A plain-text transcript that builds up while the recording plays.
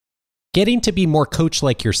Getting to be more coach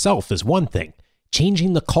like yourself is one thing.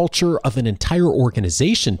 Changing the culture of an entire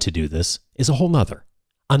organization to do this is a whole nother.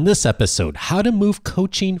 On this episode, how to move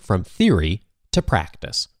coaching from theory to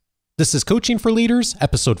practice. This is Coaching for Leaders,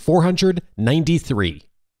 episode 493.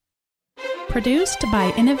 Produced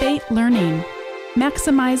by Innovate Learning,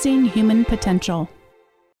 maximizing human potential.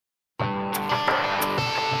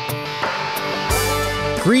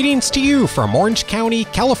 Greetings to you from Orange County,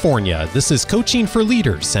 California. This is Coaching for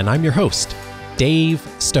Leaders, and I'm your host, Dave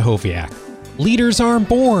Stachowiak. Leaders aren't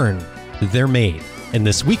born, they're made. And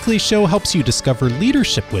this weekly show helps you discover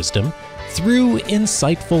leadership wisdom through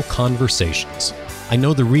insightful conversations. I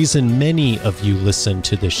know the reason many of you listen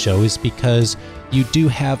to this show is because you do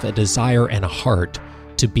have a desire and a heart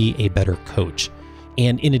to be a better coach.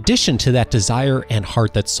 And in addition to that desire and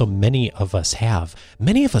heart that so many of us have,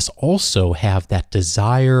 many of us also have that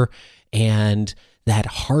desire and that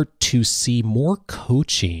heart to see more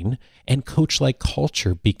coaching and coach-like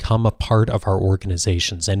culture become a part of our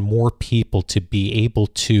organizations and more people to be able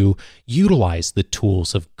to utilize the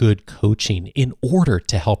tools of good coaching in order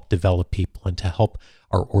to help develop people and to help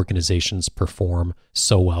our organizations perform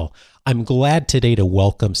so well. I'm glad today to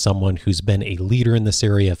welcome someone who's been a leader in this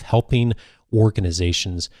area of helping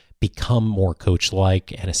organizations become more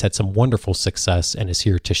coach-like and has had some wonderful success and is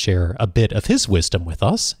here to share a bit of his wisdom with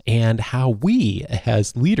us and how we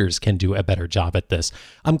as leaders can do a better job at this.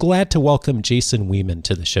 I'm glad to welcome Jason Weeman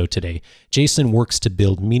to the show today. Jason works to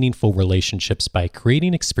build meaningful relationships by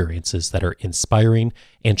creating experiences that are inspiring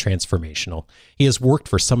and transformational. He has worked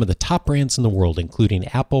for some of the top brands in the world, including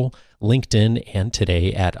Apple, LinkedIn, and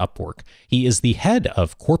today at Upwork. He is the head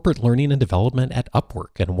of corporate learning and development at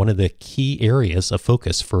Upwork, and one of the key areas of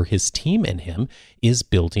focus for his team and him is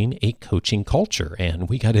building a coaching culture. And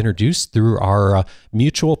we got introduced through our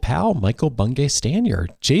mutual pal, Michael Bungay-Stanier.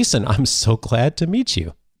 Jason, I'm so glad to meet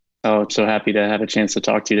you. Oh, I'm so happy to have a chance to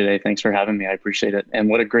talk to you today. Thanks for having me. I appreciate it. And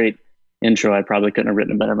what a great intro. I probably couldn't have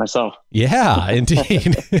written it better myself. Yeah,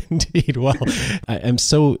 indeed. Indeed. Well, I'm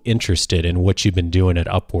so interested in what you've been doing at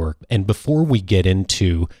Upwork. And before we get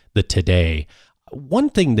into the today, one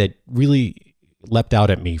thing that really leapt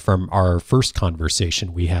out at me from our first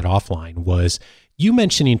conversation we had offline was you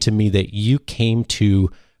mentioning to me that you came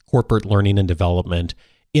to corporate learning and development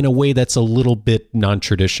in a way that's a little bit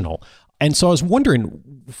non-traditional. And so I was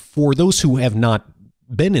wondering, for those who have not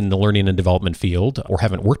been in the learning and development field or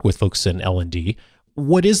haven't worked with folks in L&D,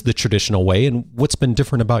 what is the traditional way and what's been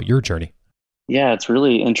different about your journey? Yeah, it's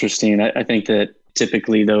really interesting. I think that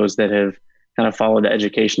typically those that have kind of followed the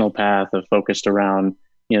educational path have focused around,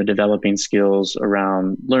 developing skills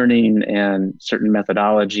around learning and certain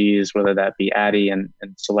methodologies, whether that be ADDIE and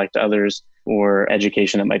select others, or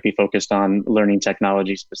education that might be focused on learning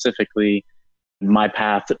technology specifically. My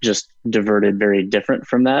path just diverted very different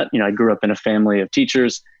from that. I grew up in a family of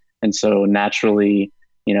teachers. And so naturally,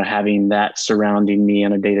 having that surrounding me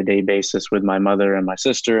on a day-to-day basis with my mother and my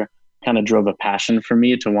sister kind of drove a passion for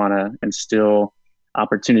me to want to instill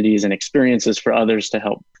opportunities and experiences for others to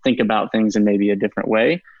help think about things in maybe a different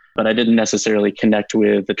way. But I didn't necessarily connect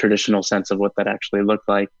with the traditional sense of what that actually looked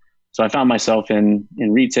like. So I found myself in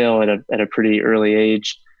retail at a pretty early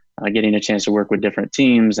age, getting a chance to work with different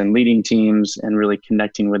teams and leading teams and really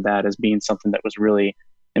connecting with that as being something that was really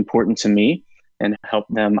important to me and help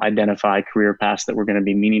them identify career paths that were going to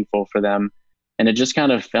be meaningful for them. And it just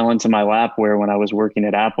kind of fell into my lap where when I was working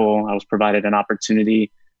at Apple, I was provided an opportunity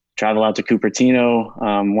to travel out to Cupertino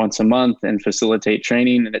once a month and facilitate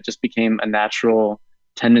training. And it just became a natural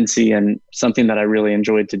tendency and something that I really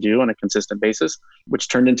enjoyed to do on a consistent basis, which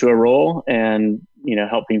turned into a role and,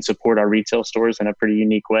 helping support our retail stores in a pretty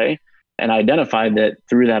unique way. And I identified that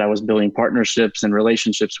through that, I was building partnerships and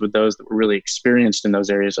relationships with those that were really experienced in those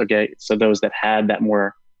areas. Okay, so those that had that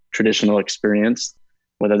more traditional experience,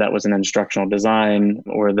 whether that was in instructional design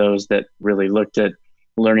or those that really looked at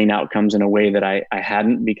learning outcomes in a way that I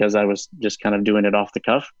hadn't because I was just kind of doing it off the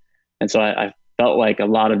cuff. And so I felt like a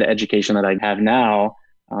lot of the education that I have now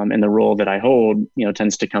and the role that I hold,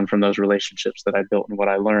 tends to come from those relationships that I built and what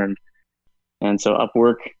I learned. And so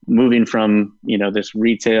Upwork, moving from, this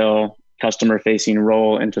retail customer facing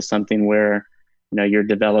role into something where, you're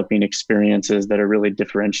developing experiences that are really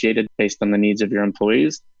differentiated based on the needs of your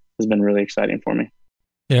employees has been really exciting for me.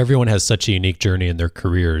 And everyone has such a unique journey in their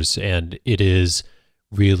careers, and it is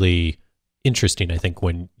really interesting, I think,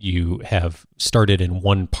 when you have started in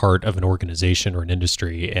one part of an organization or an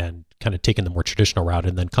industry and kind of taken the more traditional route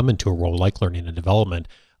and then come into a role like learning and development,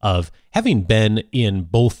 of having been in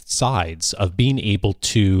both sides of being able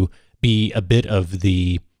to be a bit of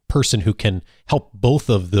the person who can help both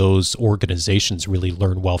of those organizations really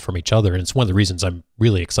learn well from each other. And it's one of the reasons I'm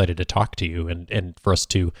really excited to talk to you and for us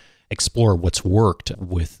to explore what's worked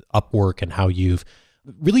with Upwork and how you've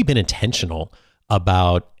really been intentional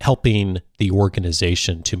about helping the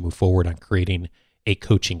organization to move forward on creating a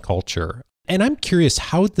coaching culture. And I'm curious,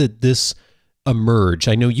 how did this emerge?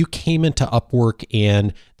 I know you came into Upwork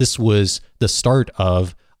and this was the start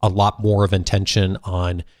of a lot more of intention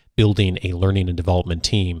on building a learning and development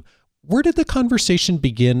team. Where did the conversation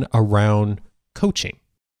begin around coaching?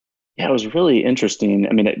 Yeah, it was really interesting.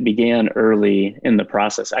 I mean, it began early in the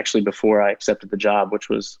process, actually before I accepted the job, which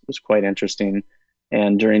was quite interesting.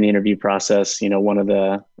 And during the interview process, one of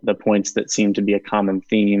the points that seemed to be a common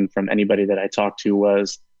theme from anybody that I talked to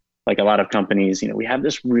was, like a lot of companies, we have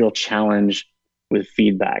this real challenge with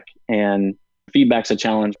feedback. And feedback's a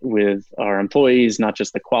challenge with our employees, not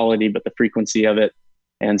just the quality, but the frequency of it.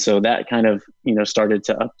 And so that kind of, started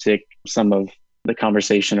to uptick some of the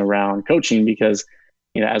conversation around coaching because,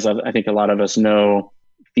 as I think a lot of us know,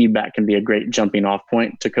 feedback can be a great jumping off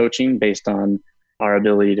point to coaching based on our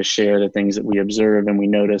ability to share the things that we observe and we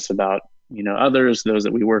notice about, others, those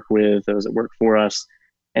that we work with, those that work for us.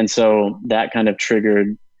 And so that kind of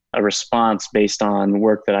triggered a response based on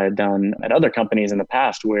work that I had done at other companies in the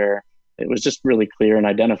past where it was just really clear and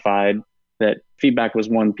identified that feedback was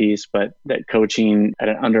one piece, but that coaching at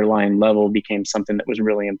an underlying level became something that was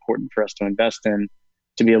really important for us to invest in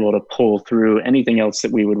to be able to pull through anything else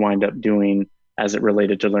that we would wind up doing as it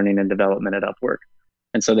related to learning and development at Upwork.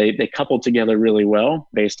 And so they coupled together really well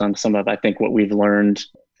based on some of, I think, what we've learned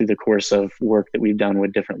through the course of work that we've done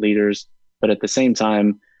with different leaders. But at the same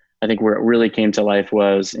time, I think where it really came to life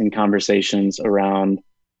was in conversations around,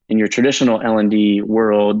 in your traditional L&D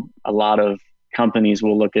world, a lot of companies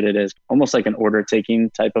will look at it as almost like an order taking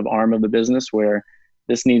type of arm of the business where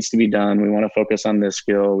this needs to be done. We want to focus on this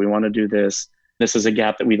skill. We want to do this. This is a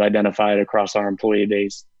gap that we've identified across our employee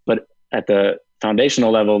base. But at the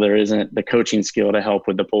foundational level, there isn't the coaching skill to help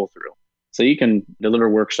with the pull through. So you can deliver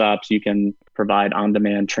workshops, you can provide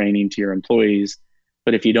on-demand training to your employees.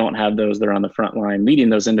 But if you don't have those that are on the front line, leading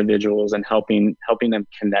those individuals and helping them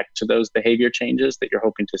connect to those behavior changes that you're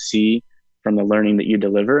hoping to see from the learning that you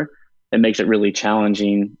deliver, it makes it really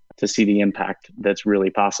challenging to see the impact that's really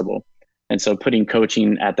possible. And so putting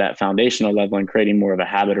coaching at that foundational level and creating more of a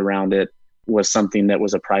habit around it was something that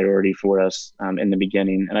was a priority for us in the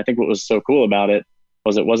beginning. And I think what was so cool about it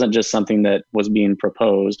was it wasn't just something that was being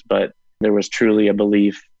proposed, but there was truly a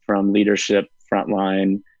belief from leadership,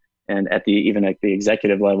 frontline, and even at the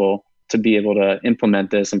executive level to be able to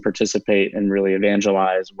implement this and participate and really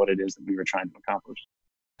evangelize what it is that we were trying to accomplish.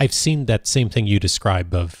 I've seen that same thing you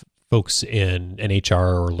describe of folks in an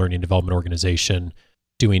HR or learning development organization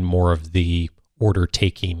doing more of the order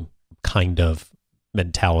taking kind of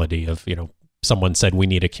mentality of, someone said we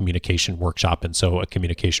need a communication workshop. And so a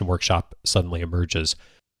communication workshop suddenly emerges.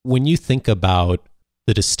 When you think about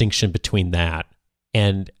the distinction between that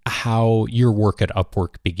and how your work at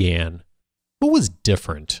Upwork began, what was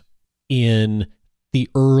different in the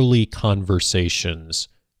early conversations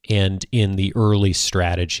and in the early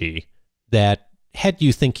strategy that had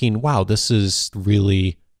you thinking, wow, this is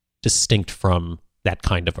really distinct from that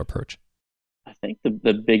kind of approach? I think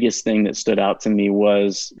the biggest thing that stood out to me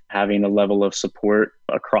was having a level of support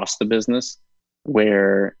across the business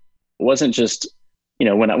where it wasn't just,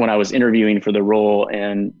 when I was interviewing for the role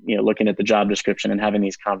and, looking at the job description and having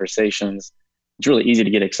these conversations, it's really easy to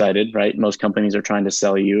get excited, right? Most companies are trying to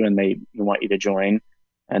sell you and they want you to join.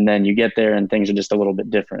 And then you get there and things are just a little bit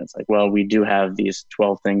different. It's like, well, we do have these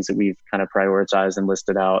 12 things that we've kind of prioritized and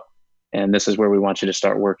listed out, and this is where we want you to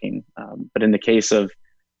start working. But in the case of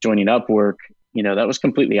joining Upwork, that was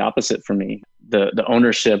completely opposite for me. The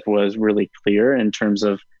ownership was really clear in terms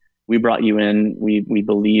of, we brought you in, we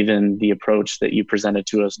believe in the approach that you presented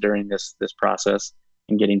to us during this process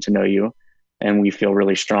and getting to know you. And we feel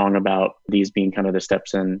really strong about these being kind of the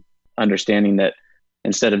steps in understanding that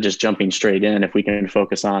instead of just jumping straight in, if we can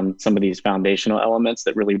focus on some of these foundational elements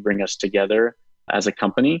that really bring us together as a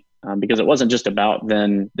company, because it wasn't just about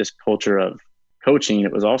then this culture of coaching,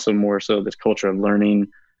 it was also more so this culture of learning,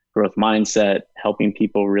 growth mindset, helping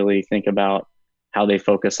people really think about how they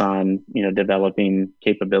focus on, developing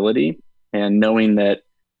capability and knowing that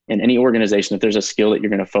in any organization, if there's a skill that you're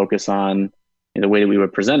going to focus on, the way that we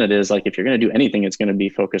would present it is like, if you're going to do anything, it's going to be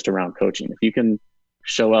focused around coaching. If you can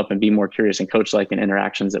show up and be more curious and coach-like in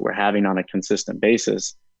interactions that we're having on a consistent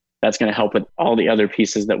basis, that's going to help with all the other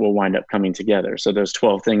pieces that will wind up coming together. So those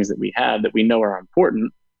 12 things that we have that we know are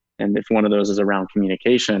important, and if one of those is around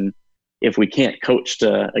communication, if we can't coach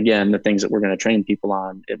to, again, the things that we're going to train people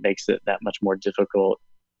on, it makes it that much more difficult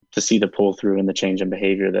to see the pull through and the change in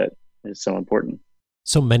behavior that is so important.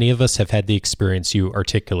 So many of us have had the experience you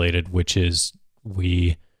articulated, which is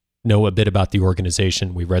we know a bit about the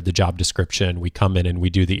organization, we read the job description, we come in and we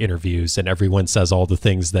do the interviews, and everyone says all the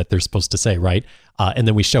things that they're supposed to say, right? And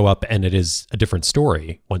then we show up and it is a different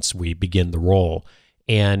story once we begin the role.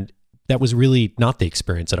 And that was really not the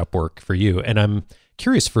experience at Upwork for you. And I'm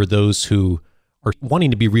curious for those who are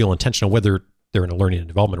wanting to be real intentional, whether they're in a learning and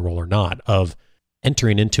development role or not, of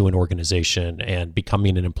entering into an organization and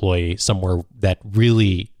becoming an employee somewhere that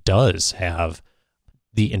really does have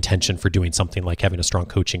the intention for doing something like having a strong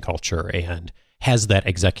coaching culture and has that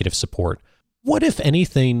executive support. What, if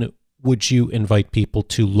anything, would you invite people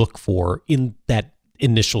to look for in that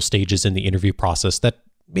initial stages in the interview process that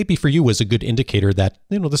maybe for you was a good indicator that,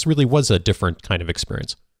 this really was a different kind of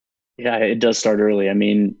experience? Yeah, it does start early. I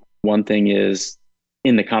mean, one thing is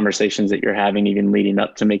in the conversations that you're having, even leading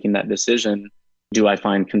up to making that decision, do I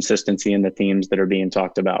find consistency in the themes that are being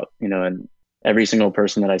talked about? And every single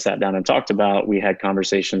person that I sat down and talked about, we had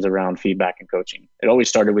conversations around feedback and coaching. It always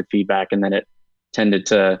started with feedback, and then it tended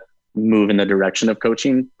to move in the direction of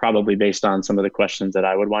coaching, probably based on some of the questions that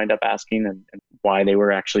I would wind up asking and why they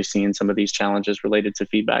were actually seeing some of these challenges related to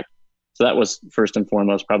feedback. So that was first and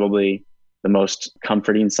foremost, probably the most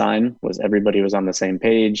comforting sign, was everybody was on the same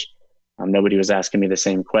page. Nobody was asking me the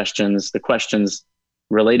same questions. The questions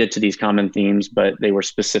related to these common themes, but they were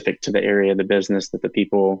specific to the area of the business that the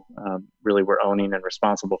people really were owning and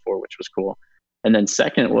responsible for, which was cool. And then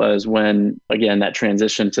second was when, again, that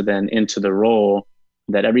transition to then into the role,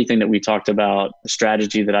 that everything that we talked about, the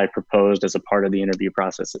strategy that I proposed as a part of the interview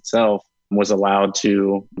process itself, was allowed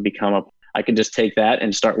to become I could just take that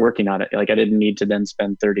and start working on it. Like, I didn't need to then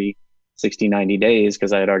spend 30, 60, 90 days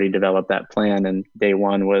because I had already developed that plan. And day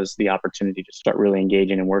one was the opportunity to start really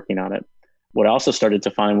engaging and working on it. What I also started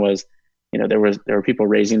to find was, there were people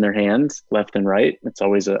raising their hands left and right. It's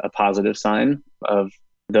always a positive sign of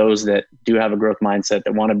those that do have a growth mindset,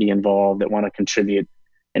 that want to be involved, that want to contribute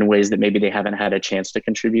in ways that maybe they haven't had a chance to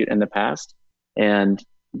contribute in the past. And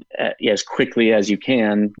as quickly as you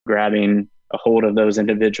can, grabbing a hold of those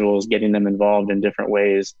individuals, getting them involved in different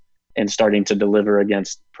ways, and starting to deliver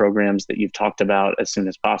against programs that you've talked about as soon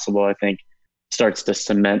as possible, I think starts to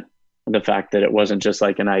cement the fact that it wasn't just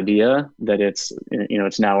like an idea, that it's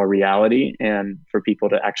now a reality, and for people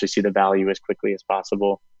to actually see the value as quickly as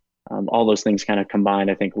possible. All those things kind of combined,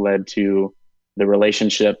 I think, led to the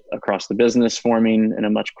relationship across the business forming in a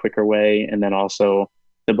much quicker way. And then also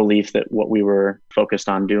the belief that what we were focused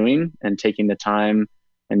on doing and taking the time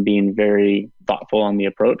and being very thoughtful on the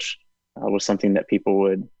approach was something that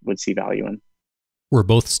people would see value in. We're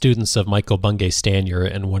both students of Michael Bungay Stanier,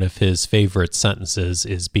 and one of his favorite sentences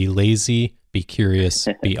is, be lazy, be curious,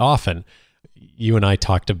 be often. You and I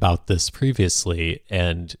talked about this previously,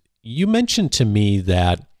 and you mentioned to me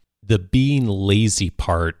that the being lazy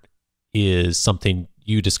part is something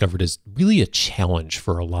you discovered is really a challenge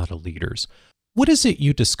for a lot of leaders. What is it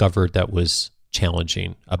you discovered that was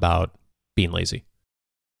challenging about being lazy?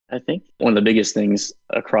 I think one of the biggest things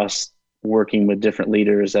across working with different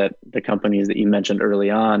leaders at the companies that you mentioned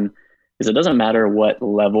early on is it doesn't matter what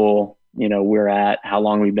level we're at, how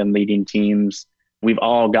long we've been leading teams. We've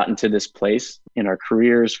all gotten to this place in our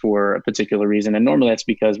careers for a particular reason. And normally that's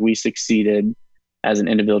because we succeeded as an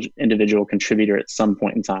individual contributor at some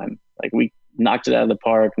point in time. Like, we knocked it out of the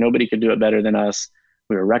park. Nobody could do it better than us.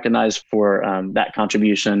 We were recognized for that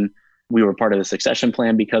contribution. We were part of the succession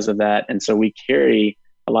plan because of that. And so we carry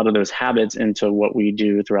a lot of those habits into what we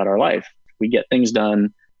do throughout our life. We get things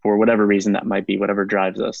done for whatever reason that might be, whatever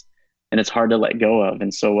drives us. And it's hard to let go of.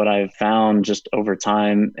 And so what I've found just over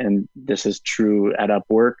time, and this is true at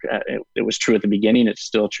Upwork, it was true at the beginning, it's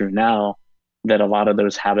still true now, that a lot of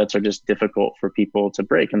those habits are just difficult for people to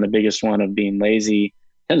break. And the biggest one of being lazy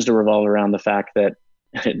tends to revolve around the fact that,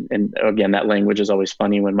 and again, that language is always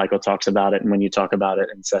funny when Michael talks about it and when you talk about it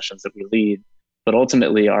in sessions that we lead, but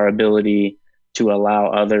ultimately our ability to allow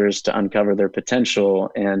others to uncover their potential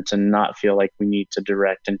and to not feel like we need to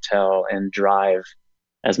direct and tell and drive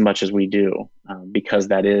as much as we do, because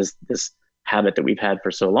that is this habit that we've had for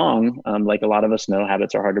so long. Like a lot of us know,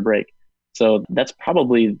 habits are hard to break. So that's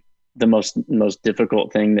probably the most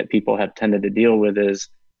difficult thing that people have tended to deal with, is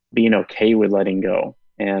being okay with letting go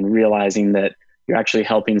and realizing that you're actually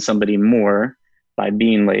helping somebody more by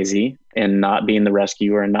being lazy and not being the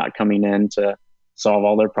rescuer and not coming in to solve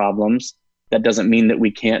all their problems. That doesn't mean that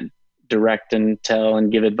we can't direct and tell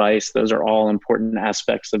and give advice. Those are all important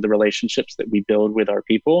aspects of the relationships that we build with our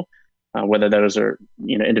people, whether those are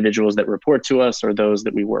individuals that report to us or those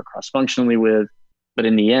that we work cross-functionally with. But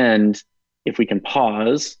in the end, if we can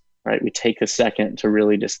pause right? We take a second to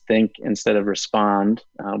really just think instead of respond,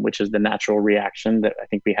 which is the natural reaction that I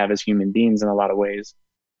think we have as human beings in a lot of ways.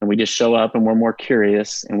 And we just show up and we're more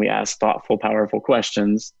curious and we ask thoughtful, powerful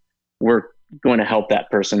questions. We're going to help that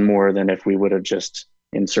person more than if we would have just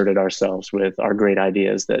inserted ourselves with our great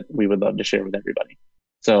ideas that we would love to share with everybody.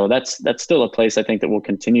 So that's still a place I think that will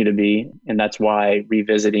continue to be. And that's why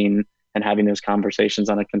revisiting and having those conversations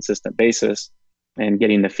on a consistent basis and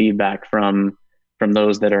getting the feedback from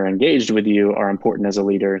those that are engaged with you are important as a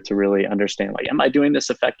leader to really understand, like, am I doing this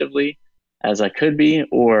effectively as I could be,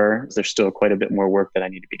 or is there still quite a bit more work that I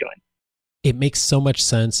need to be doing? It makes so much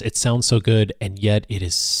sense. It sounds so good, and yet it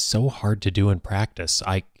is so hard to do in practice.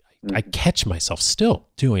 I catch myself still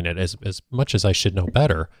doing it as much as I should know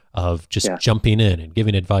better, of just jumping in and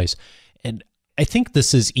giving advice. And I think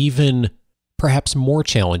this is even perhaps more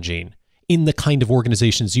challenging in the kind of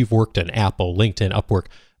organizations you've worked in, Apple, LinkedIn, Upwork,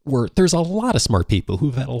 where there's a lot of smart people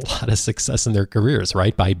who've had a lot of success in their careers,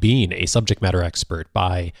 right? By being a subject matter expert,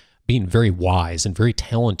 by being very wise and very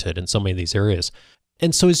talented in so many of these areas.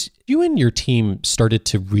 And so as you and your team started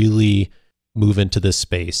to really move into this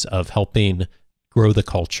space of helping grow the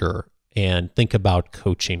culture and think about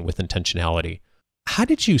coaching with intentionality, how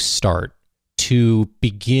did you start to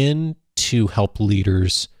begin to help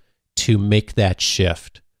leaders to make that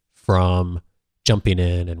shift from jumping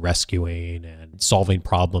in and rescuing and solving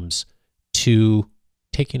problems to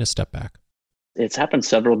taking a step back? It's happened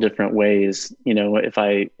several different ways. You know, if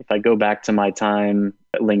I go back to my time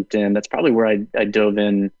at LinkedIn, that's probably where I dove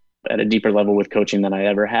in at a deeper level with coaching than I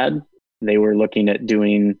ever had. They were looking at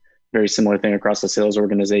doing very similar thing across the sales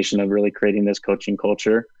organization of really creating this coaching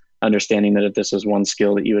culture, understanding that if this was one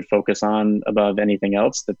skill that you would focus on above anything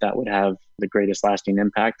else, that would have the greatest lasting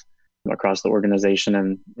impact across the organization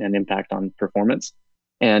and impact on performance.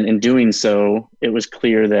 And in doing so, it was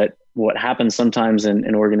clear that what happens sometimes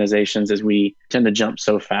in organizations is we tend to jump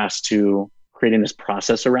so fast to creating this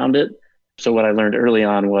process around it. So what I learned early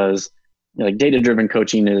on was, you know, like, data-driven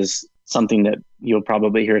coaching is something that you'll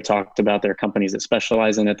probably hear talked about. There are companies that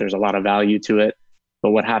specialize in it. There's a lot of value to it.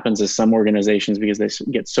 But what happens is some organizations, because they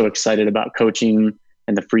get so excited about coaching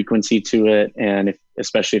and the frequency to it, and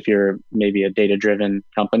especially if you're maybe a data-driven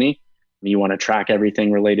company, you want to track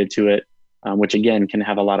everything related to it, which again can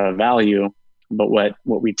have a lot of value. But what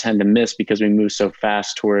we tend to miss, because we move so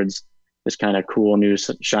fast towards this kind of cool new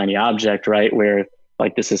shiny object, right, where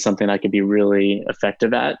like this is something I could be really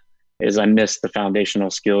effective at, is I miss the foundational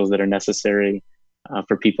skills that are necessary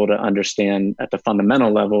for people to understand at the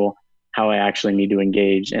fundamental level how I actually need to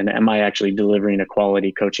engage, and am I actually delivering a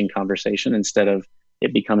quality coaching conversation instead of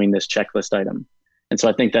it becoming this checklist item. And so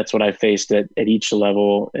I think that's what I faced at each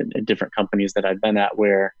level at different companies that I've been at,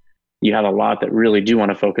 where you have a lot that really do want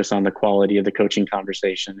to focus on the quality of the coaching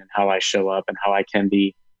conversation and how I show up and how I can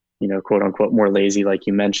be, you know, quote unquote, more lazy, like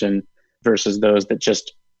you mentioned, versus those that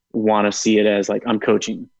just want to see it as like, I'm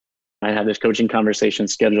coaching. I have this coaching conversation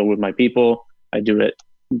scheduled with my people. I do it,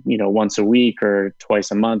 you know, once a week or twice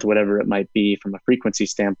a month, whatever it might be from a frequency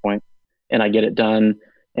standpoint, and I get it done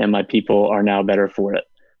and my people are now better for it.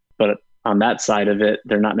 But on that side of it,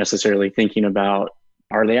 they're not necessarily thinking about,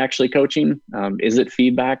 are they actually coaching? Is it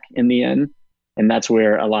feedback in the end? And that's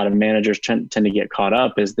where a lot of managers tend to get caught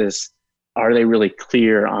up, is this, are they really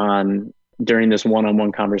clear on, during this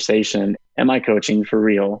one-on-one conversation, am I coaching for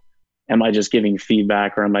real? Am I just giving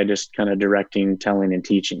feedback, or am I just kind of directing, telling, and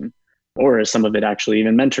teaching? Or is some of it actually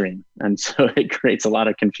even mentoring? And so it creates a lot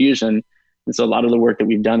of confusion. And so a lot of the work that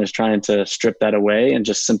we've done is trying to strip that away and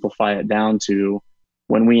just simplify it down to,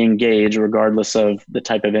 when we engage, regardless of the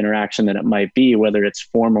type of interaction that it might be, whether it's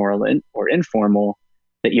formal or informal,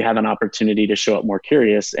 that you have an opportunity to show up more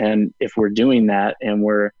curious. And if we're doing that and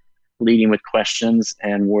we're leading with questions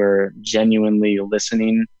and we're genuinely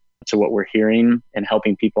listening to what we're hearing and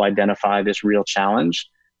helping people identify this real challenge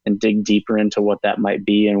and dig deeper into what that might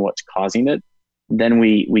be and what's causing it, then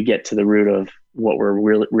we get to the root of what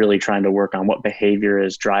we're really trying to work on, what behavior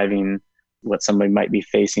is driving what somebody might be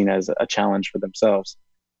facing as a challenge for themselves.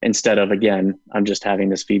 Instead of, again, I'm just having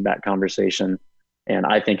this feedback conversation and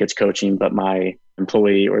I think it's coaching, but my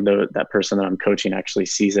employee or that person that I'm coaching actually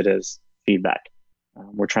sees it as feedback.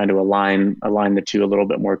 We're trying to align the two a little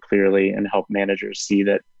bit more clearly and help managers see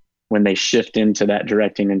that when they shift into that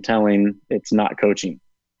directing and telling, it's not coaching.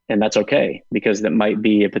 And that's okay, because that might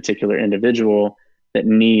be a particular individual that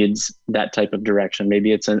needs that type of direction.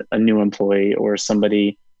 Maybe it's a new employee or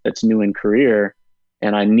somebody that's new in career,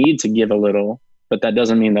 and I need to give a little, but that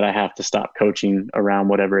doesn't mean that I have to stop coaching around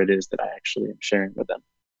whatever it is that I actually am sharing with them.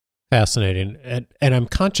 Fascinating. And I'm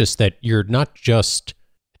conscious that you're not just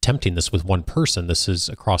attempting this with one person. This is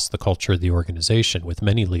across the culture of the organization with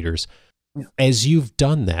many leaders. As you've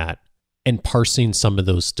done that and parsing some of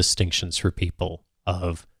those distinctions for people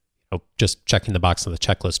of just checking the box on the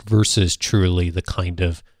checklist versus truly the kind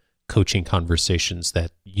of coaching conversations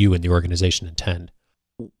that you and the organization intend,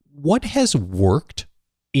 what has worked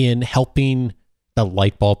in helping the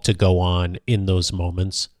light bulb to go on in those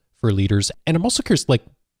moments for leaders? And I'm also curious, like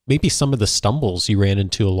maybe some of the stumbles you ran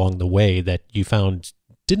into along the way that you found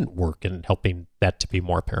didn't work in helping that to be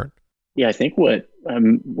more apparent. Yeah, I think what I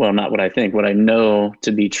know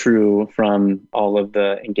to be true from all of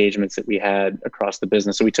the engagements that we had across the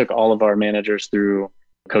business. So we took all of our managers through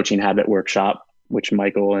Coaching Habit Workshop, which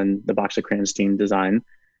Michael and the Box of Crayons team designed.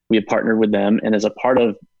 We had partnered with them. And as a part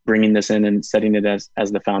of bringing this in and setting it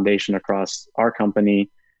as the foundation across our company,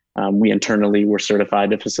 we internally were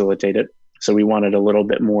certified to facilitate it. So we wanted a little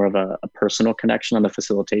bit more of a personal connection on the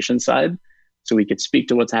facilitation side, so we could speak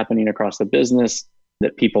to what's happening across the business,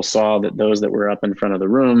 that people saw that those that were up in front of the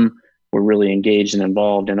room were really engaged and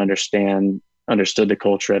involved and understood the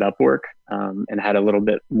culture at Upwork, and had a little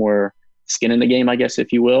bit more skin in the game, I guess,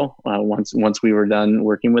 if you will, once we were done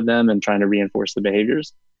working with them and trying to reinforce the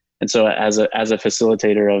behaviors. And so as a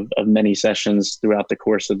facilitator of many sessions throughout the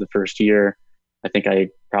course of the first year, I think I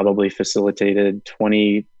probably facilitated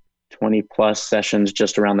 20 plus sessions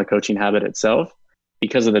just around the coaching habit itself,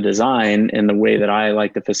 because of the design and the way that I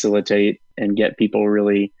like to facilitate and get people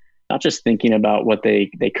really not just thinking about what they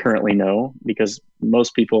currently know, because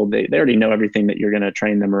most people, they already know everything that you're going to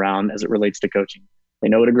train them around as it relates to coaching. They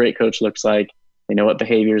know what a great coach looks like. They know what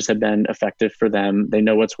behaviors have been effective for them. They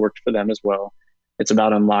know what's worked for them as well. It's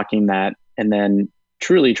about unlocking that and then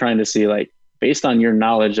truly trying to see, like, based on your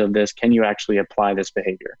knowledge of this, can you actually apply this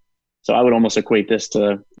behavior? So I would almost equate this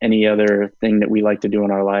to any other thing that we like to do in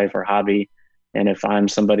our life or hobby. And if I'm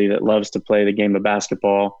somebody that loves to play the game of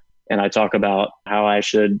basketball and I talk about how I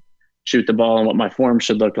should shoot the ball and what my form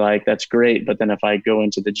should look like, that's great. But then if I go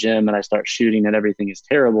into the gym and I start shooting and everything is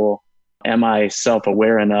terrible, am I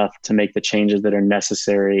self-aware enough to make the changes that are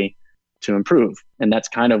necessary to improve? And that's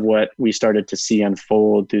kind of what we started to see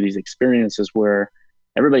unfold through these experiences, where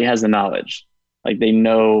everybody has the knowledge. Like, they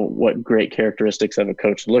know what great characteristics of a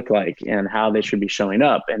coach look like and how they should be showing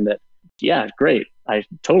up. And that, yeah, great. I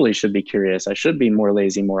totally should be curious. I should be more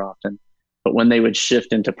lazy more often. But when they would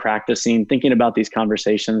shift into practicing, thinking about these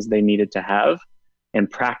conversations they needed to have and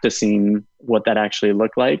practicing what that actually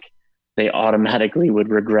looked like, they automatically would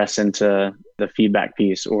regress into the feedback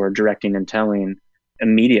piece or directing and telling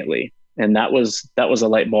immediately. And that was a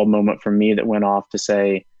light bulb moment for me that went off to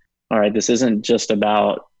say, all right, this isn't just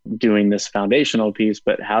about doing this foundational piece,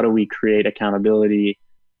 but how do we create accountability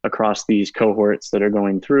across these cohorts that are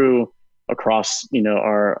going through, across,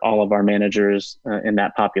 all of our managers in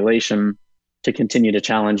that population, to continue to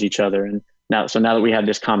challenge each other. And now that we have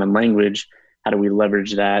this common language, how do we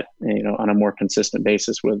leverage that, on a more consistent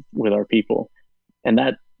basis with our people? And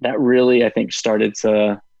that really, I think, started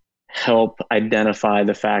to help identify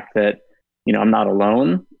the fact that, I'm not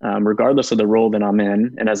alone, regardless of the role that I'm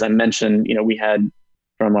in. And as I mentioned, we had,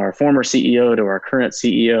 from our former CEO to our current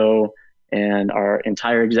CEO and our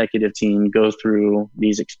entire executive team, go through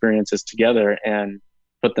these experiences together and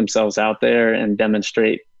put themselves out there and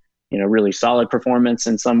demonstrate, really solid performance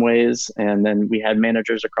in some ways. And then we had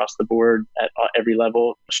managers across the board at every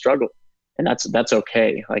level struggle. And that's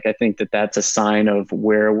okay. Like, I think that that's a sign of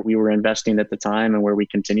where we were investing at the time and where we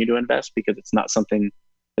continue to invest, because it's not something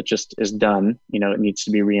that just is done. It needs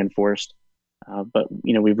to be reinforced. But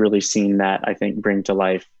we've really seen that, I think, bring to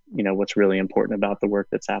life, what's really important about the work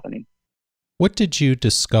that's happening. What did you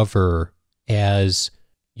discover as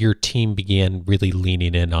your team began really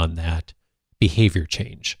leaning in on that behavior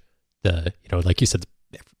change? Like you said,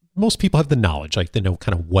 most people have the knowledge, like they know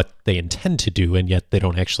kind of what they intend to do, and yet they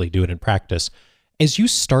don't actually do it in practice. As you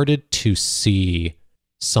started to see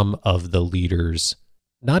some of the leaders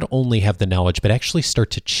not only have the knowledge, but actually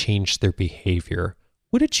start to change their behavior,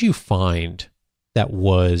 what did you find that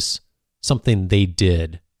was something they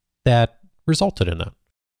did that resulted in that?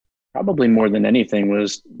 Probably more than anything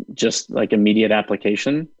was just like immediate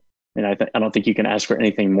application. And I don't think you can ask for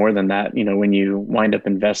anything more than that. When you wind up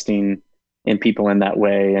investing in people in that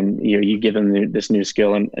way, and you give them this new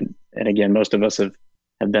skill, and again, most of us have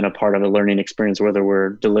been a part of a learning experience, whether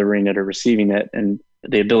we're delivering it or receiving it. And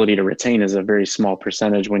the ability to retain is a very small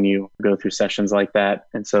percentage when you go through sessions like that.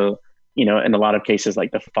 And so, in a lot of cases,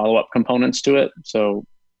 like the follow-up components to it. So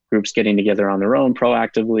groups getting together on their own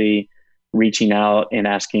proactively, reaching out and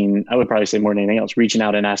asking, I would probably say more than anything else, reaching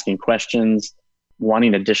out and asking questions,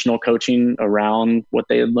 wanting additional coaching around what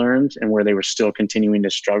they had learned and where they were still continuing to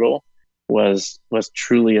struggle, was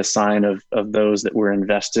truly a sign of those that were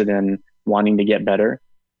invested in wanting to get better.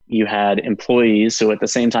 You had employees. So at the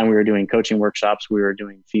same time we were doing coaching workshops, we were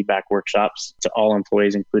doing feedback workshops to all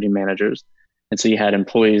employees, including managers. And so you had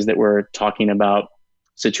employees that were talking about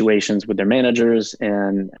situations with their managers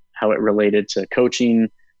and how it related to coaching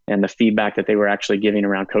and the feedback that they were actually giving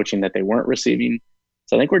around coaching that they weren't receiving.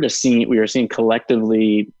 So I think we were seeing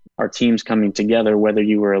collectively our teams coming together, whether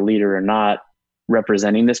you were a leader or not,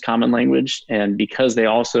 representing this common language. And because they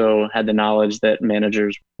also had the knowledge that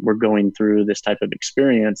managers were going through this type of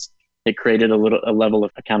experience, it created a level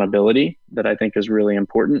of accountability that I think is really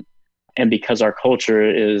important. And because our culture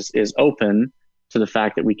is open to the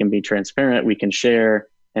fact that we can be transparent, we can share,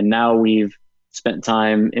 and now we've spent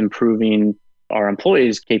time improving our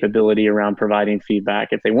employees' capability around providing feedback.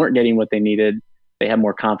 If they weren't getting what they needed, they have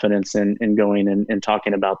more confidence in going and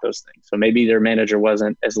talking about those things. So maybe their manager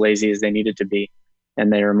wasn't as lazy as they needed to be,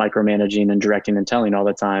 and they were micromanaging and directing and telling all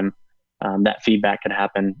the time. That feedback could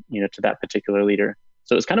happen, to that particular leader.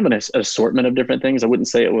 So it's kind of an assortment of different things. I wouldn't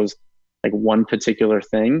say it was like one particular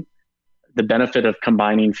thing. The benefit of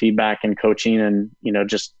combining feedback and coaching and,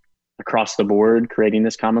 just across the board, creating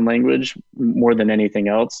this common language more than anything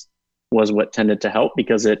else was what tended to help,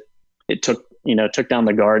 because it took down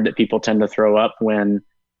the guard that people tend to throw up when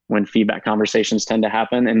feedback conversations tend to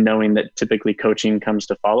happen, and knowing that typically coaching comes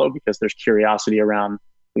to follow because there's curiosity around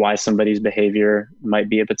why somebody's behavior might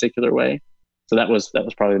be a particular way. So that was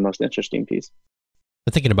probably the most interesting piece.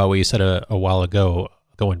 I'm thinking about what you said a while ago,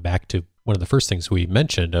 going back to one of the first things we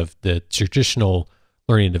mentioned of the traditional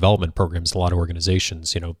learning and development programs. A lot of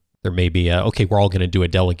organizations, there may be we're all going to do a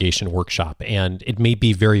delegation workshop, and it may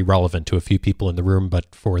be very relevant to a few people in the room,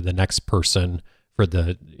 but for the next person, for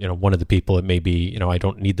the, one of the people, it may be, I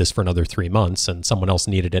don't need this for another 3 months, and someone else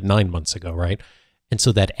needed it 9 months ago, right? And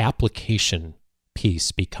so that application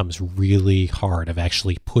piece becomes really hard of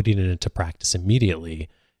actually putting it into practice immediately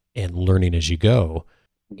and learning as you go.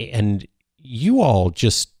 And you all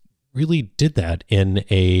just really did that in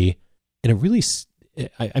a really,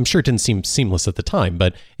 I'm sure it didn't seem seamless at the time,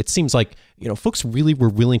 but it seems like, folks really were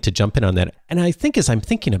willing to jump in on that. And I think as I'm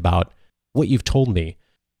thinking about what you've told me,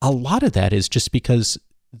 a lot of that is just because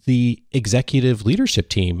the executive leadership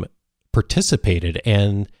team participated,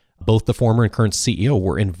 and both the former and current CEO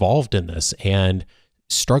were involved in this and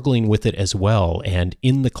struggling with it as well, and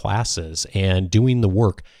in the classes and doing the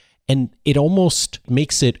work. And it almost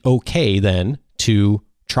makes it okay then to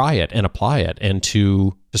try it and apply it and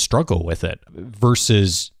to struggle with it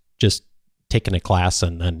versus just taking a class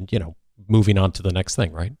and then, moving on to the next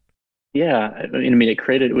thing, right? Yeah.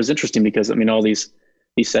 It was interesting because, all these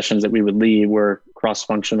sessions that we would lead were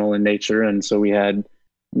cross-functional in nature. And so we had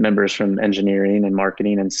members from engineering and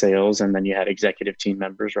marketing and sales, and then you had executive team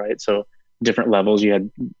members, right? So different levels. You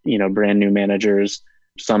had, brand new managers,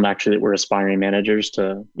 some actually that were aspiring managers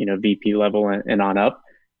to, VP level and on up.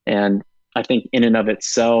 And I think in and of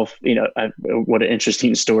itself, what an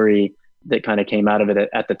interesting story that kind of came out of it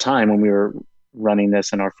at the time when we were running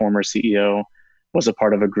this, and our former CEO was a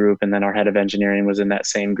part of a group, and then our head of engineering was in that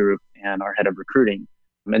same group, and our head of recruiting.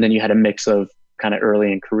 And then you had a mix of kind of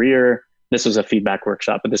early in career. This was a feedback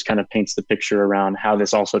workshop, but this kind of paints the picture around how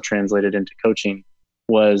this also translated into coaching.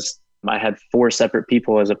 I had 4 separate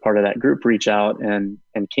people as a part of that group reach out and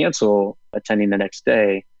cancel attending the next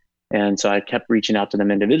day. And so I kept reaching out to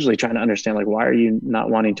them individually, trying to understand, why are you not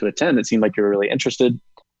wanting to attend? It seemed like you were really interested.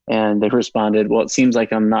 And they responded, well, it seems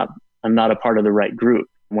like I'm not a part of the right group.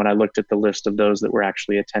 When I looked at the list of those that were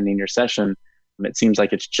actually attending your session, it seems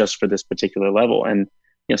like it's just for this particular level. And,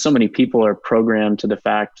 so many people are programmed to the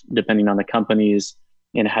fact, depending on the companies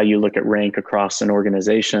and how you look at rank across an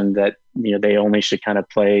organization, that, they only should kind of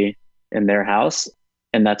play in their house.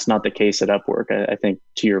 And that's not the case at Upwork. I think,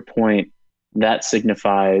 to your point, that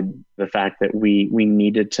signified the fact that we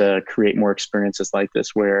needed to create more experiences like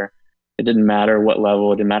this, where it didn't matter what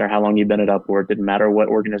level, it didn't matter how long you've been at Upwork, it didn't matter what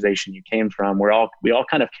organization you came from. We all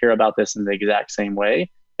kind of care about this in the exact same way.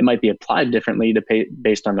 It might be applied differently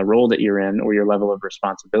based on the role that you're in or your level of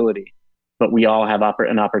responsibility, but we all have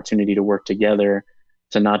an opportunity to work together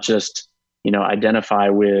to not just, identify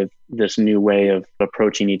with this new way of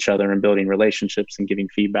approaching each other and building relationships and giving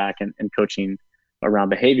feedback and coaching around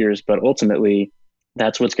behaviors, but ultimately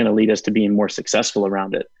that's what's going to lead us to being more successful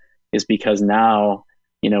around it, is because now,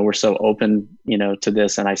 we're so open, to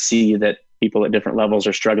this, and I see that people at different levels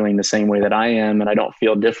are struggling the same way that I am, and I don't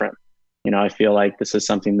feel different. I feel like this is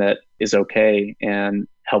something that is okay and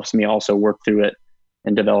helps me also work through it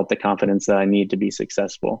and develop the confidence that I need to be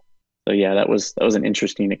successful. So yeah, that was an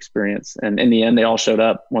interesting experience. And in the end, they all showed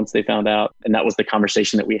up once they found out. And that was the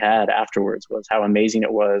conversation that we had afterwards, was how amazing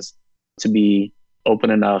it was to be open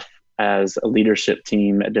enough as a leadership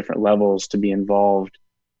team at different levels to be involved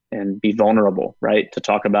and be vulnerable, right? To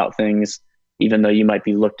talk about things, even though you might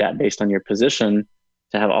be looked at based on your position,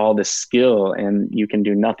 to have all this skill and you can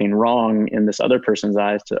do nothing wrong in this other person's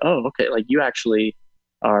eyes to, oh, okay, like you actually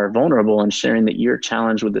are vulnerable and sharing that you're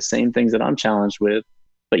challenged with the same things that I'm challenged with,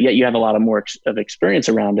 but yet you have a lot of more of experience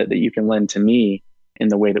around it that you can lend to me in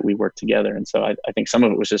the way that we work together. And so I think some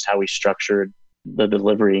of it was just how we structured the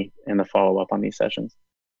delivery and the follow-up on these sessions.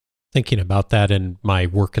 Thinking about that in my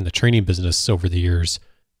work in the training business over the years,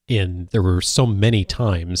 there were so many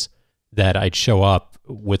times that I'd show up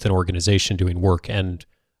with an organization doing work, and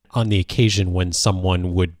on the occasion when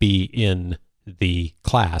someone would be in the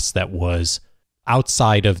class that was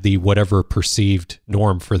outside of the whatever perceived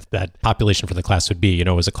norm for that population for the class would be, it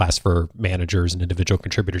was a class for managers and individual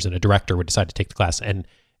contributors, and a director would decide to take the class, and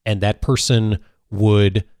that person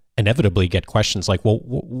would inevitably get questions like, well,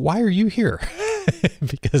 why are you here?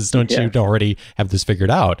 Because don't you already have this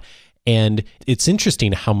figured out? And it's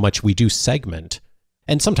interesting how much we do segment.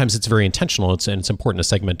 And sometimes it's very intentional. It's important to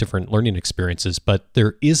segment different learning experiences, but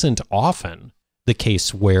there isn't often the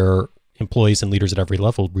case where employees and leaders at every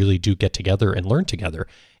level really do get together and learn together.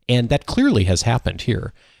 And that clearly has happened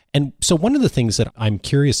here. And so one of the things that I'm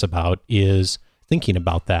curious about is thinking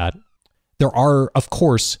about that. There are, of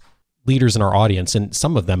course, leaders in our audience, and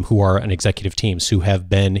some of them who are on executive teams who have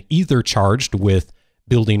been either charged with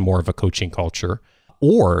building more of a coaching culture,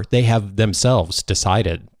 or they have themselves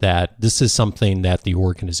decided that this is something that the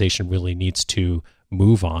organization really needs to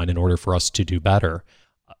move on in order for us to do better.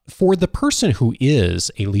 For the person who is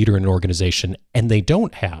a leader in an organization and they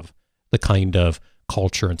don't have the kind of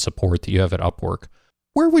culture and support that you have at Upwork,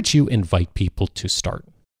 where would you invite people to start?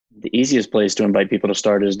 The easiest place to invite people to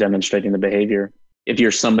start is demonstrating the behavior. If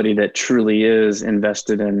you're somebody that truly is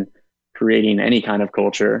invested in creating any kind of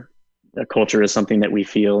culture, a culture is something that we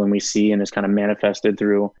feel and we see and is kind of manifested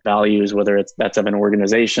through values, whether that's of an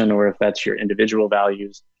organization or if that's your individual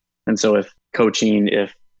values. And so if coaching,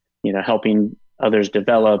 if helping others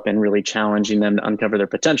develop and really challenging them to uncover their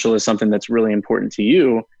potential is something that's really important to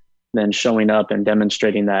you, then showing up and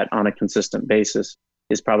demonstrating that on a consistent basis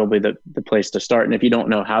is probably the place to start. And if you don't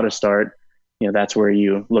know how to start, that's where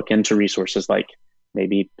you look into resources like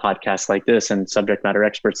maybe podcasts like this and subject matter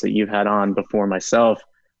experts that you've had on before myself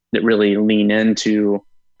that really lean into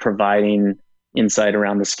providing insight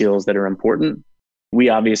around the skills that are important. We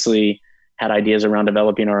obviously had ideas around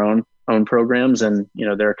developing our own programs, and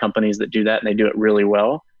there are companies that do that and they do it really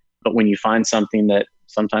well. But when you find something that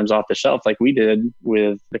sometimes off the shelf, like we did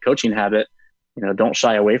with the coaching habit, don't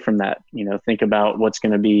shy away from that. Think about what's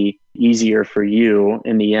going to be easier for you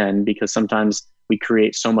in the end, because sometimes we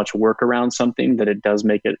create so much work around something that it does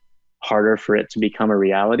make it harder for it to become a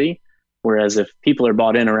reality. Whereas if people are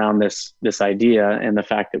bought in around this idea and the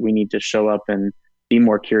fact that we need to show up and be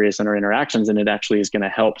more curious in our interactions, and it actually is going to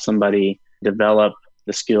help somebody develop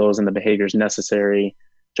the skills and the behaviors necessary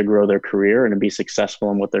to grow their career and to be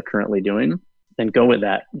successful in what they're currently doing, then go with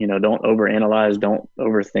that. Don't overanalyze, don't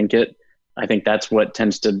overthink it. I think that's what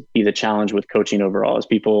tends to be the challenge with coaching overall, is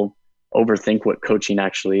people overthink what coaching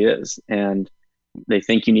actually is. And they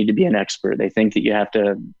think you need to be an expert. They think that you have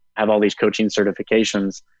to have all these coaching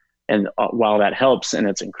certifications. And while that helps and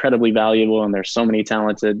it's incredibly valuable, and there's so many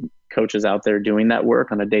talented coaches out there doing that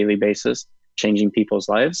work on a daily basis, changing people's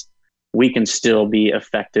lives, we can still be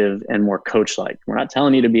effective and more coach-like. We're not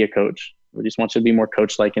telling you to be a coach. We just want you to be more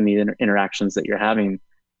coach-like in the interactions that you're having.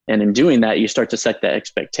 And in doing that, you start to set the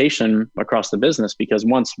expectation across the business, because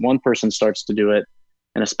once one person starts to do it,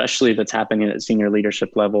 and especially if it's happening at senior leadership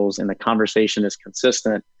levels and the conversation is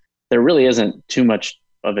consistent, there really isn't too much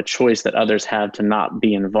of a choice that others have to not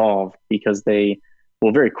be involved, because they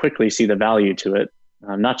will very quickly see the value to it.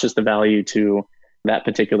 Not just the value to that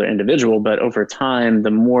particular individual, but over time,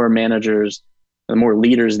 the more managers, the more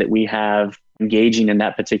leaders that we have engaging in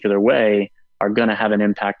that particular way are going to have an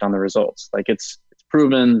impact on the results. Like it's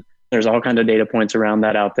proven. There's all kinds of data points around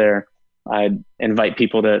that out there. I'd invite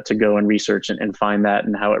people to go and research and find that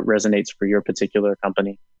and how it resonates for your particular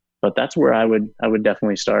company. But that's where I would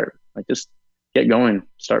definitely start. Like just get going,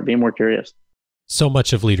 start being more curious. So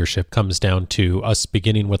much of leadership comes down to us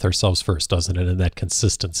beginning with ourselves first, doesn't it? And that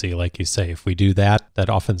consistency, like you say, if we do that, that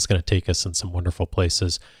often is going to take us in some wonderful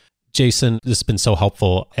places. Jason, this has been so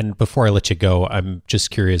helpful. And before I let you go, I'm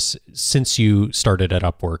just curious, since you started at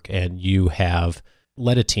Upwork and you have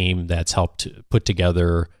led a team that's helped put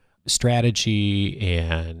together strategy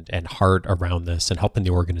and heart around this and helping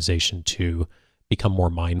the organization to become more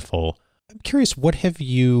mindful, I'm curious, what have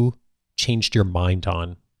you changed your mind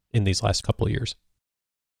on in these last couple of years?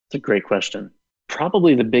 It's a great question.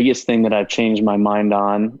 Probably the biggest thing that I've changed my mind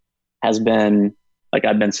on has been like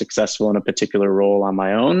I've been successful in a particular role on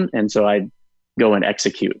my own. And so I go and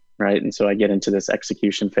execute, right? And so I get into this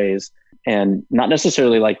execution phase and not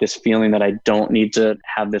necessarily like this feeling that I don't need to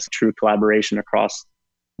have this true collaboration across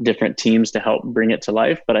different teams to help bring it to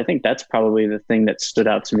life. But I think that's probably the thing that stood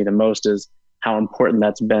out to me the most is how important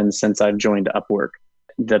that's been since I've joined Upwork.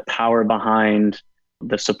 The power behind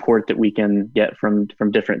the support that we can get from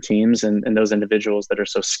different teams and those individuals that are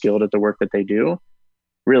so skilled at the work that they do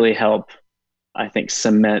really help, I think,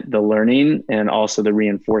 cement the learning and also the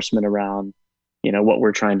reinforcement around, what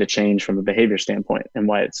we're trying to change from a behavior standpoint and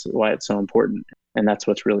why it's so important. And that's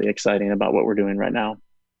what's really exciting about what we're doing right now.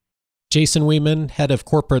 Jason Wieman, Head of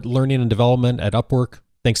Corporate Learning and Development at Upwork.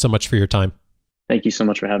 Thanks so much for your time. Thank you so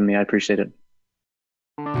much for having me. I appreciate it.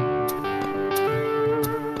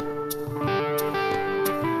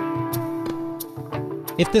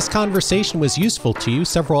 If this conversation was useful to you,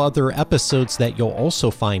 several other episodes that you'll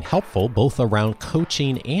also find helpful, both around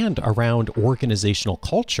coaching and around organizational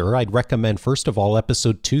culture, I'd recommend, first of all,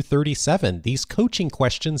 episode 237, These Coaching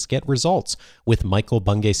Questions Get Results, with Michael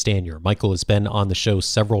Bungay-Stanier. Michael has been on the show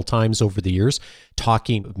several times over the years,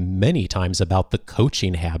 talking many times about the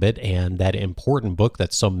coaching habit and that important book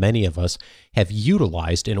that so many of us have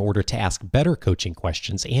utilized in order to ask better coaching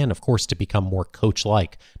questions and, of course, to become more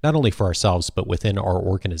coach-like, not only for ourselves, but within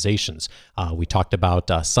our organizations. We talked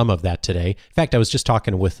about some of that today. In fact, I was just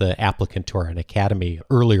talking with an applicant to our academy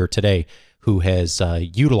earlier today who has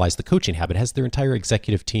utilized the coaching habit, has their entire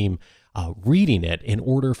executive team reading it in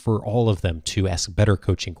order for all of them to ask better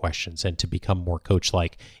coaching questions and to become more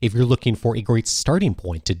coach-like. If you're looking for a great starting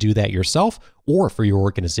point to do that yourself or for your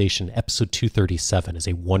organization, episode 237 is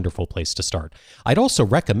a wonderful place to start. I'd also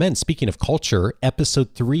recommend, speaking of culture,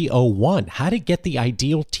 episode 301, How to Get the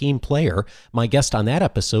Ideal Team Player. My guest on that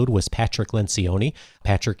episode was Patrick Lencioni.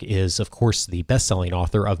 Patrick is, of course, the best-selling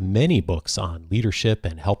author of many books on leadership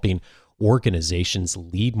and helping organizations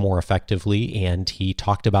lead more effectively, and he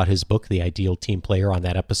talked about his book, The Ideal Team Player, on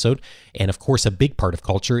that episode. And of course, a big part of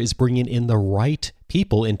culture is bringing in the right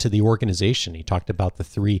people into the organization. He talked about the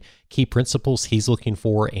 3 key principles he's looking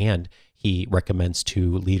for, and he recommends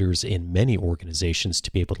to leaders in many organizations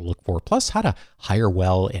to be able to look for, plus how to hire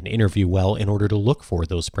well and interview well in order to look for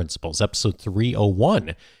those principles. Episode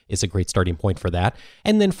 301 is a great starting point for that.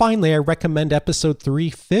 And then finally, I recommend episode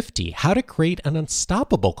 350, How to Create an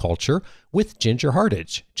Unstoppable Culture, with Ginger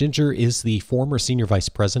Hardage. Ginger is the former Senior Vice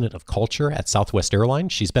President of Culture at Southwest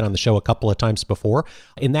Airlines. She's been on the show a couple of times before.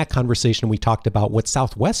 In that conversation, we talked about what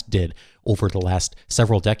Southwest did over the last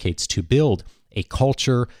several decades to build a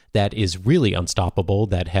culture that is really unstoppable,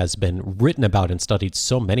 that has been written about and studied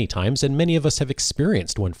so many times, and many of us have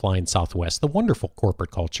experienced when flying Southwest, the wonderful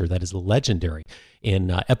corporate culture that is legendary. In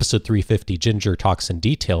episode 350, Ginger talks in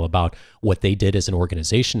detail about what they did as an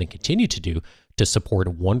organization and continue to do to support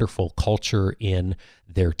a wonderful culture in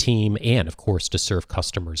their team and, of course, to serve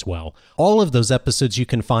customers well. All of those episodes you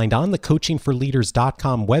can find on the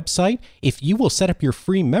coachingforleaders.com website. If you will set up your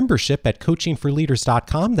free membership at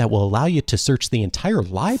coachingforleaders.com, that will allow you to search the entire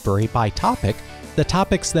library by topic. The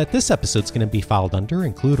topics that this episode is going to be filed under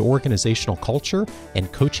include organizational culture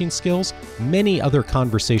and coaching skills, many other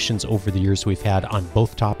conversations over the years we've had on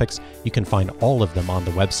both topics. You can find all of them on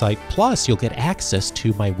the website. Plus, you'll get access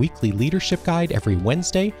to my weekly leadership guide every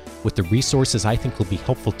Wednesday with the resources I think will be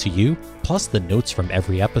helpful to you, plus the notes from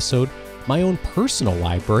every episode, my own personal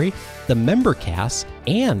library, the member casts,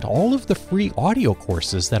 and all of the free audio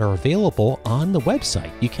courses that are available on the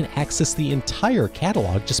website. You can access the entire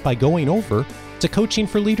catalog just by going over to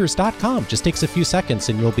coachingforleaders.com. Just takes a few seconds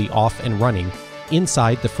and you'll be off and running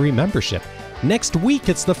inside the free membership. Next week,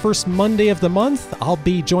 it's the first Monday of the month. I'll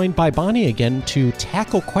be joined by Bonnie again to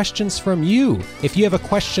tackle questions from you. If you have a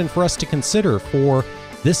question for us to consider for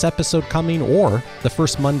this episode coming or the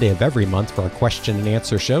first Monday of every month for our question and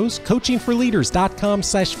answer shows,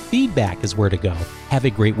 coachingforleaders.com/feedback is where to go. Have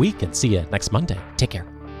a great week and see you next Monday. Take care.